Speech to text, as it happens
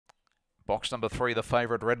Box number 3, the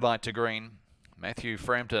favourite, Red Light to Green. Matthew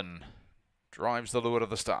Frampton drives the lure to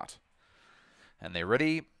the start. And they're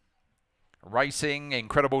ready. Racing,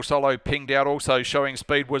 Incredible Solo pinged out, also showing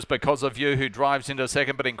speed was Because of You, who drives into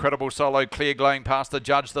second, but Incredible Solo clear, glowing past the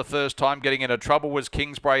judge the first time. Getting into trouble was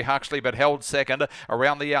Kingsbury Huxley, but held second.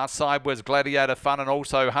 Around the outside was Gladiator Fun, and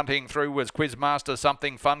also hunting through was Quizmaster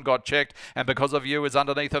Something Fun, got checked, and Because of You is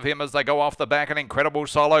underneath of him as they go off the back, and Incredible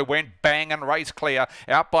Solo went bang and race clear,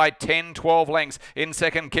 out by 10-12 lengths. In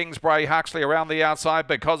second, Kingsbury Huxley. Around the outside,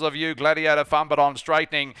 Because of You, Gladiator Fun, but on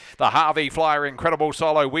straightening, the Harvey Flyer, Incredible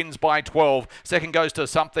Solo wins by 12. Second goes to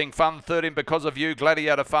Something Fun. Third in Because of You,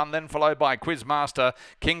 Gladiator Fun, then followed by Quizmaster.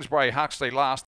 Kingsbury Huxley last.